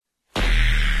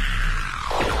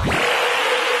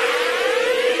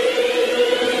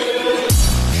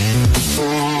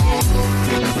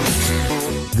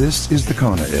This is the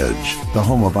Kona Edge, the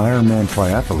home of Ironman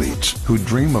triathletes who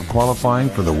dream of qualifying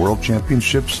for the World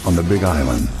Championships on the Big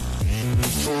Island.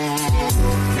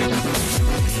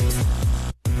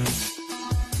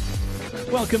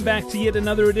 Welcome back to yet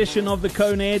another edition of the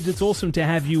Kona Edge. It's awesome to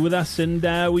have you with us, and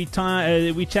we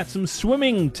chat some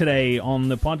swimming today on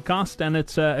the podcast, and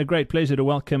it's a great pleasure to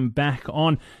welcome back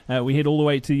on. We head all the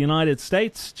way to the United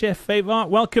States. Jeff Favart,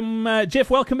 welcome. Jeff,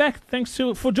 welcome back. Thanks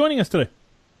for joining us today.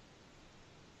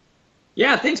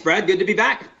 Yeah, thanks, Brad. Good to be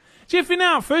back. Jeff, in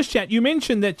our first chat, you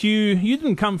mentioned that you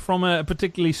didn't come from a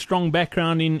particularly strong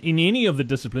background in any of the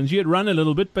disciplines. You had run a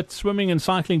little bit, but swimming and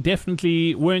cycling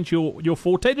definitely weren't your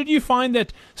forte. Did you find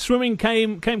that swimming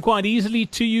came quite easily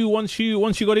to you once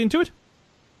you got into it?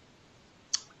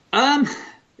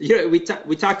 We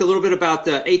talked a little bit about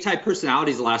the A-type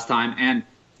personalities last time, and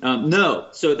no.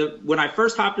 So when I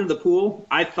first hopped into the pool,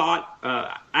 I thought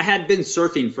I had been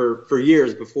surfing for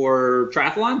years before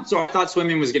triathlon, so I thought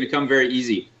swimming was going to come very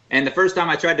easy. And the first time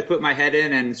I tried to put my head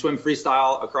in and swim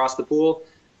freestyle across the pool,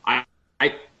 I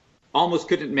almost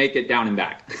couldn't make it down and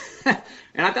back.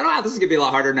 And I thought, this is going to be a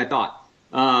lot harder than I thought.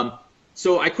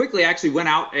 So I quickly actually went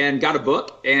out and got a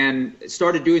book and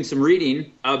started doing some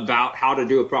reading about how to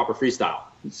do a proper freestyle.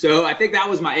 So I think that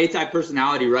was my A-type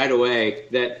personality right away,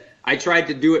 that I tried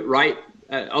to do it right.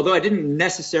 Although I didn't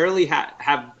necessarily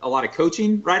have a lot of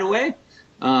coaching right away,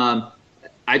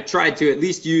 I tried to at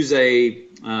least use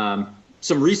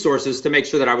some resources to make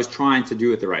sure that I was trying to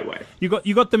do it the right way. You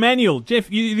got the manual,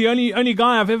 Jeff. You're the only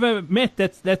guy I've ever met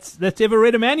that's ever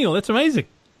read a manual. That's amazing.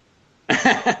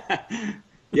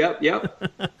 Yep.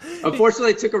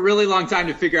 Unfortunately, it took a really long time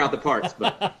to figure out the parts.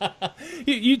 But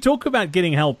you talk about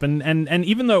getting help, and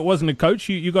even though it wasn't a coach,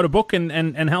 you got a book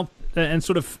and help and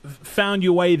sort of found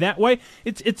your way that way.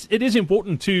 It is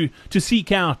important to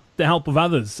seek out the help of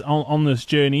others on this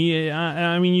journey.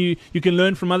 I mean, you can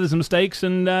learn from others' mistakes,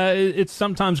 and it's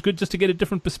sometimes good just to get a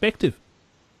different perspective.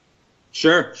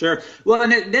 Sure. Well,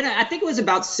 and then I think it was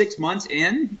about 6 months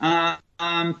in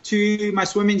to my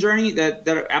swimming journey that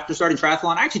after starting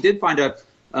triathlon, I actually did find a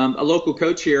local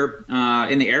coach here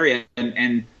in the area,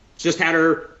 and just had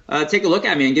her take a look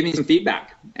at me and give me some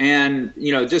feedback. And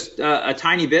just a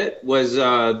tiny bit does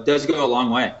go a long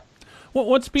way.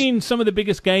 What's been some of the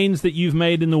biggest gains that you've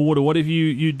made in the water? What have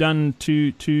you done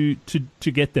to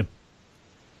get them?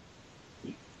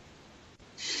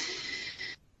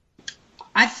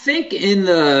 I think in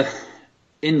the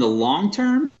long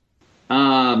term,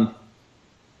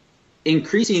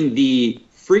 increasing the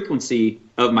frequency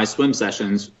of my swim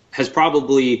sessions has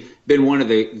probably been one of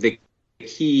the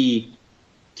key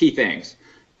things.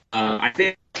 I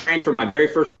think I trained for my very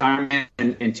first time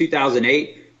in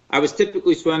 2008. I was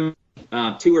typically swimming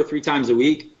 2 or 3 times a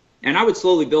week, and I would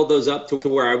slowly build those up to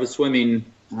where I was swimming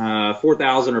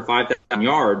 4,000 or 5,000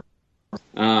 yards.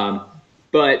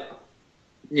 But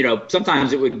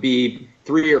sometimes it would be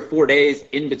 3 or 4 days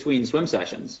in between swim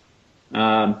sessions.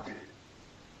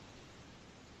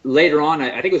 Later on,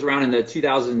 I think it was around in the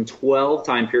 2012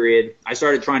 time period, I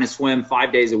started trying to swim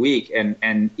 5 days a week,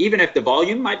 and even if the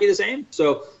volume might be the same.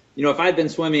 So, if I'd been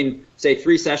swimming, say,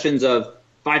 3 sessions of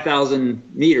 5,000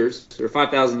 meters or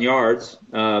 5,000 yards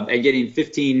and getting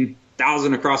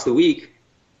 15,000 across the week,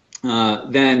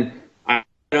 then I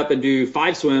get up and do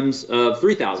 5 swims of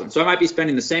 3,000. So I might be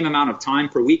spending the same amount of time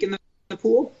per week in the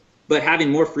pool, but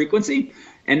having more frequency.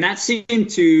 And that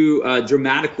seemed to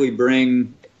dramatically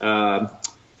bring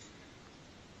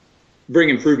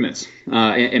improvements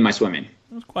in my swimming.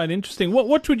 That's quite interesting. What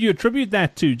would you attribute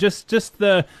that to? Just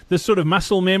the sort of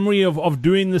muscle memory of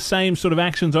doing the same sort of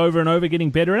actions over and over,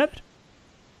 getting better at it?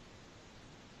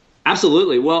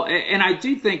 Absolutely. Well, and I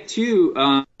do think too,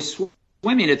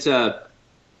 swimming, it's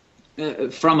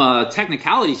from a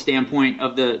technicality standpoint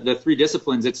of the 3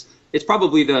 disciplines, it's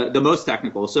probably the most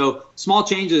technical. So small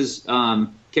changes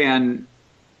can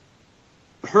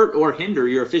hurt or hinder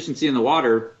your efficiency in the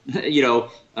water,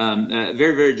 very,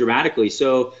 very dramatically.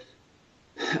 So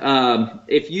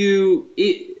if you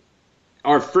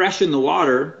are fresh in the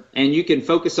water and you can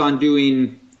focus on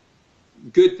doing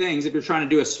good things, if you're trying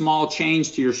to do a small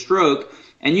change to your stroke,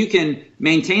 and you can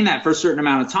maintain that for a certain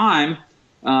amount of time,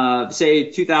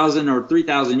 say 2,000 or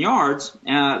 3,000 yards,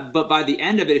 but by the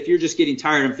end of it, if you're just getting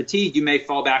tired and fatigued, you may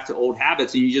fall back to old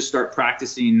habits and you just start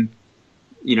practicing,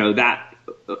 that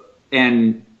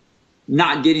and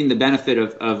not getting the benefit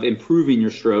of improving your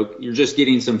stroke. You're just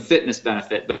getting some fitness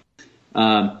benefit. But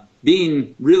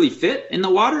being really fit in the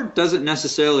water doesn't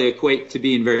necessarily equate to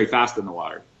being very fast in the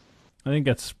water. I think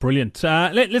that's brilliant.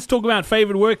 Let's talk about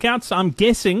favorite workouts. I'm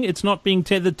guessing it's not being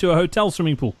tethered to a hotel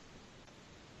swimming pool.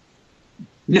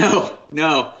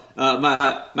 No.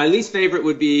 my least favorite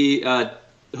would be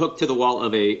hooked to the wall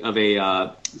of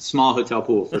a small hotel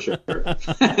pool, for sure.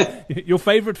 Your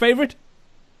favorite?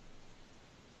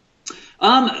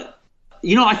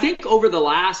 I think over the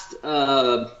last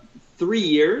 3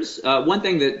 years, one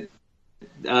thing that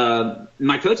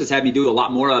my coach has had me do a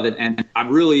lot more of it, and I've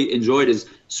really enjoyed, is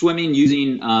swimming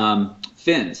using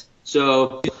fins.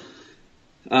 So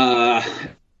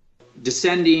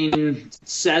descending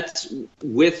sets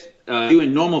with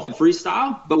doing normal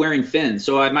freestyle, but wearing fins.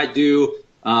 So I might do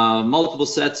multiple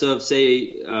sets of,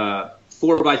 say,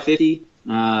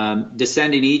 4x50,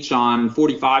 descending each on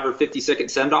 45 or 50-second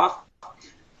send-off.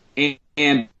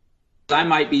 And I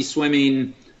might be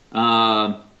swimming,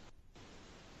 a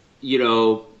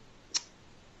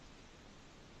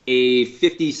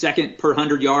 50-second per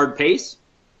 100-yard pace,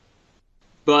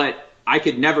 but I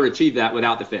could never achieve that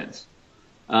without the fins.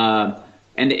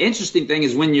 And the interesting thing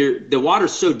is when the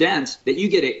water's so dense that you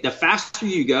get the faster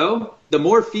you go, the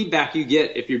more feedback you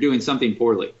get if you're doing something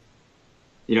poorly.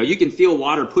 You can feel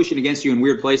water pushing against you in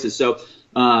weird places. So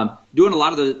doing a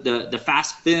lot of the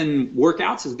fast fin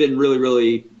workouts has been really,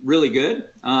 really, really good.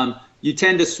 You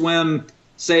tend to swim,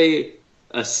 say,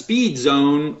 a speed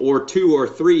zone or 2 or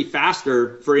 3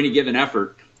 faster for any given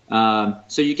effort.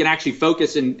 So you can actually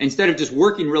focus, and instead of just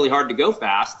working really hard to go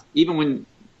fast, even when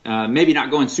maybe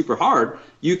not going super hard,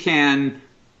 you can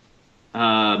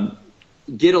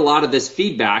get a lot of this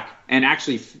feedback and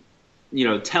actually,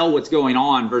 tell what's going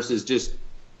on versus just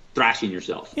thrashing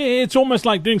yourself. Yeah, it's almost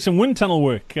like doing some wind tunnel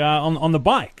work on the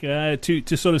bike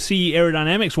to sort of see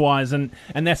aerodynamics wise, and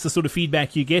that's the sort of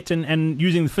feedback you get. And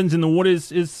using the fins in the water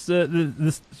is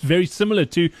very similar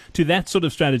to that sort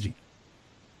of strategy.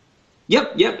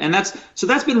 Yep, and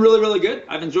that's been really, really good.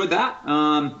 I've enjoyed that.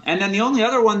 And then the only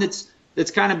other one that's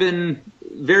kind of been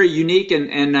very unique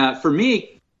and for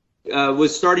me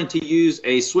was starting to use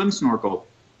a swim snorkel.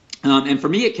 And for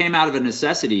me, it came out of a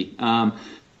necessity.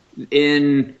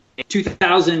 In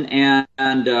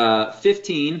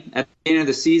 2015, at the end of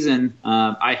the season,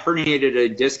 I herniated a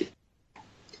disc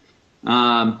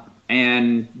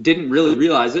and didn't really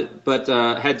realize it, but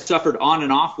had suffered on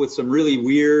and off with some really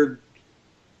weird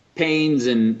pains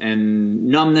and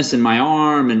numbness in my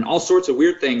arm and all sorts of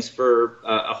weird things for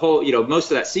a whole,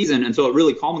 most of that season until it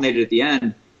really culminated at the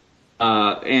end.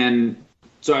 And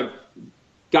so I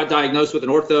got diagnosed with an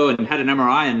ortho and had an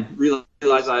MRI and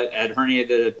realized I had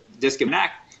herniated a disc in my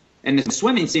neck, and the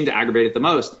swimming seemed to aggravate it the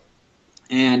most.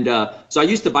 And so I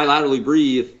used to bilaterally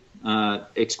breathe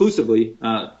exclusively,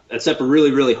 except for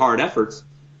really, really hard efforts.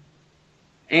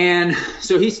 And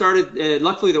so he started,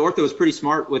 luckily the ortho was pretty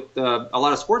smart with a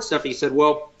lot of sports stuff. He said,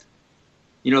 well,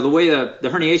 the way the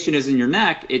herniation is in your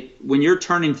neck, when you're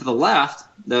turning to the left,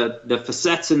 the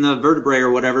facets in the vertebrae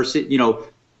or whatever,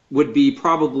 would be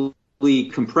probably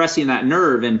compressing that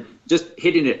nerve and just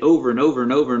hitting it over and over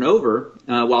and over and over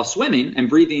while swimming and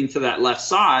breathing to that left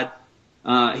side,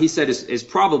 he said is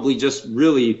probably just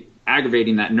really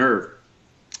aggravating that nerve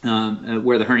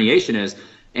where the herniation is.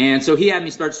 And so he had me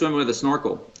start swimming with a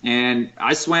snorkel. And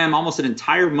I swam almost an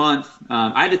entire month.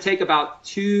 I had to take about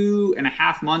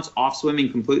 2.5 months off swimming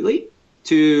completely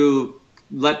to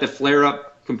let the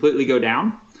flare-up completely go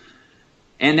down.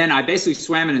 And then I basically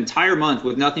swam an entire month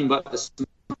with nothing but the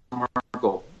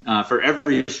snorkel for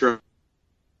every stroke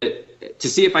to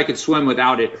see if I could swim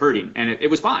without it hurting. And it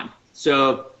was fine.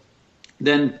 So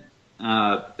then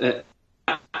I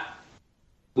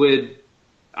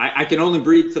can only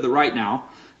breathe to the right now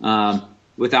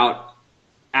without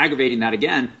aggravating that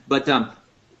again. But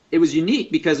it was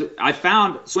unique because I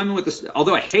found swimming with this,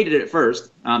 although I hated it at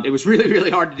first, it was really,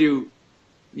 really hard to do,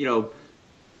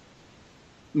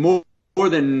 more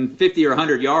than 50 or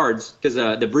 100 yards because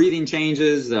the breathing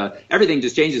changes, everything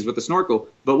just changes with the snorkel.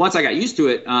 But once I got used to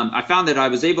it, I found that I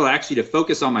was able to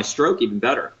focus on my stroke even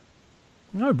better.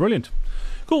 Oh, brilliant.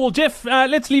 Cool. Well, Jeff,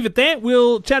 let's leave it there.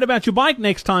 We'll chat about your bike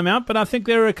next time out, but I think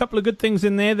there are a couple of good things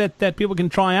in there that people can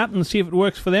try out and see if it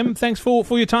works for them. Thanks for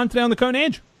your time today on the Kona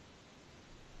Edge.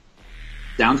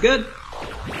 Sounds good.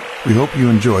 We hope you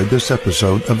enjoyed this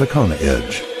episode of the Kona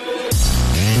Edge.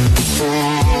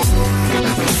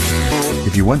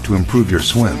 If you want to improve your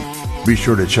swim, be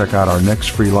sure to check out our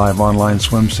next free live online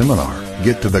swim seminar.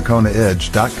 Get to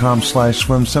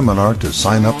thekonaedge.com/swim seminar to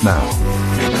sign up now.